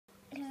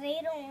they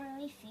don't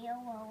really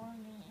feel well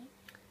on me.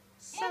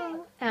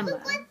 So, And Emma,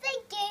 look what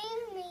they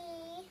gave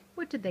me.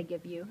 what did they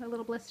give you? A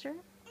little blister?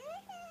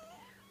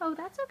 Oh,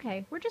 that's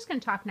okay. We're just going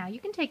to talk now. You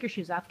can take your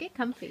shoes off. Get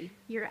comfy.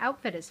 Your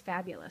outfit is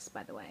fabulous,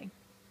 by the way.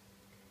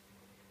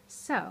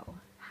 So,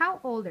 how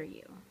old are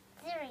you?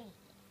 3.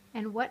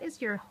 And what is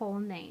your whole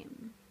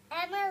name?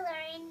 Emma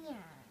Lauren Young.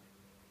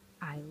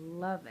 I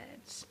love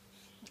it.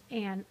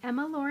 And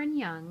Emma Lauren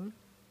Young,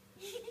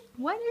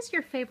 what is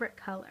your favorite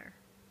color?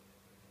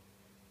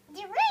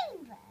 The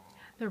rainbow.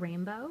 The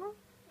rainbow?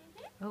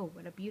 Oh,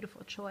 what a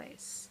beautiful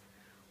choice.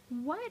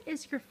 What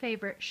is your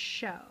favorite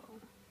show?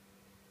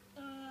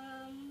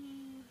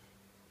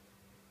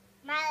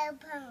 My Little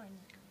Pony.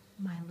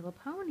 My Little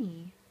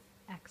Pony.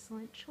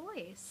 Excellent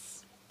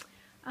choice.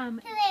 So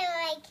they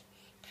like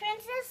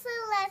Princess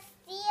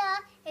Celestia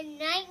and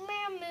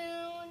Nightmare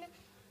Moon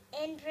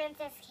and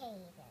Princess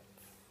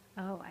Cadence.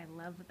 Oh, I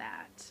love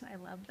that. I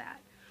love that.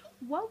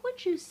 What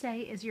would you say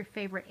is your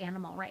favorite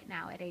animal right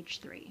now at age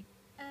 3?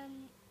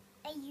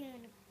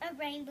 A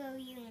rainbow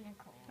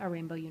unicorn. A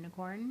rainbow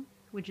unicorn?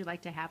 Would you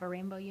like to have a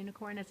rainbow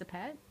unicorn as a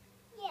pet?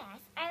 Yes,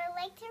 I would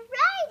like to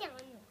ride on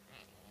one.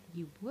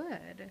 You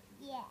would?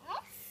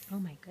 Yes. Oh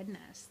my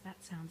goodness,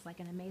 that sounds like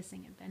an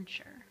amazing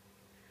adventure.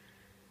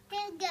 To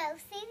go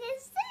see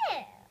the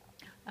zoo.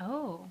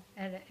 Oh,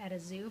 at a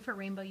zoo for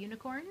rainbow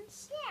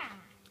unicorns? Yeah.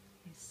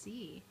 I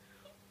see.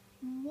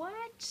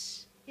 What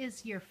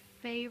is your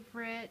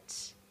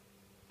favorite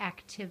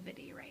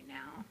activity right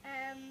now?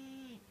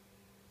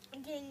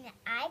 Doing the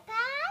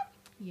iPad.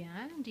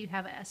 Yeah, do you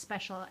have a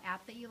special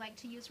app that you like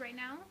to use right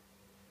now?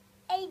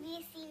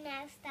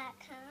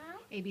 abcmouse.com.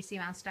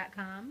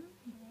 abcmouse.com.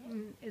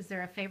 Is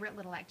there a favorite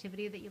little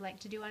activity that you like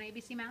to do on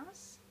ABC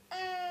Mouse?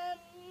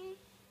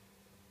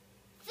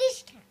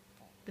 Fish counting.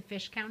 The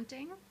fish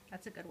counting?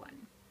 That's a good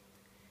one.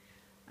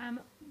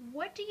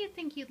 What do you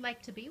think you'd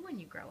like to be when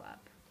you grow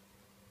up?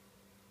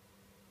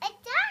 A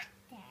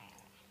doctor.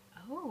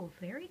 Oh,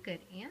 very good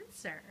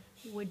answer.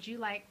 Would you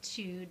like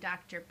to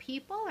doctor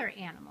people or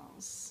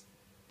animals?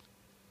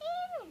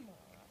 Animals.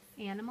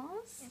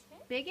 Animals?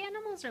 Big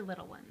animals or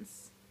little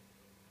ones?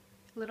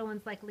 Little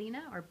ones like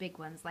Lena or big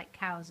ones like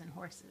cows and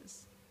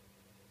horses?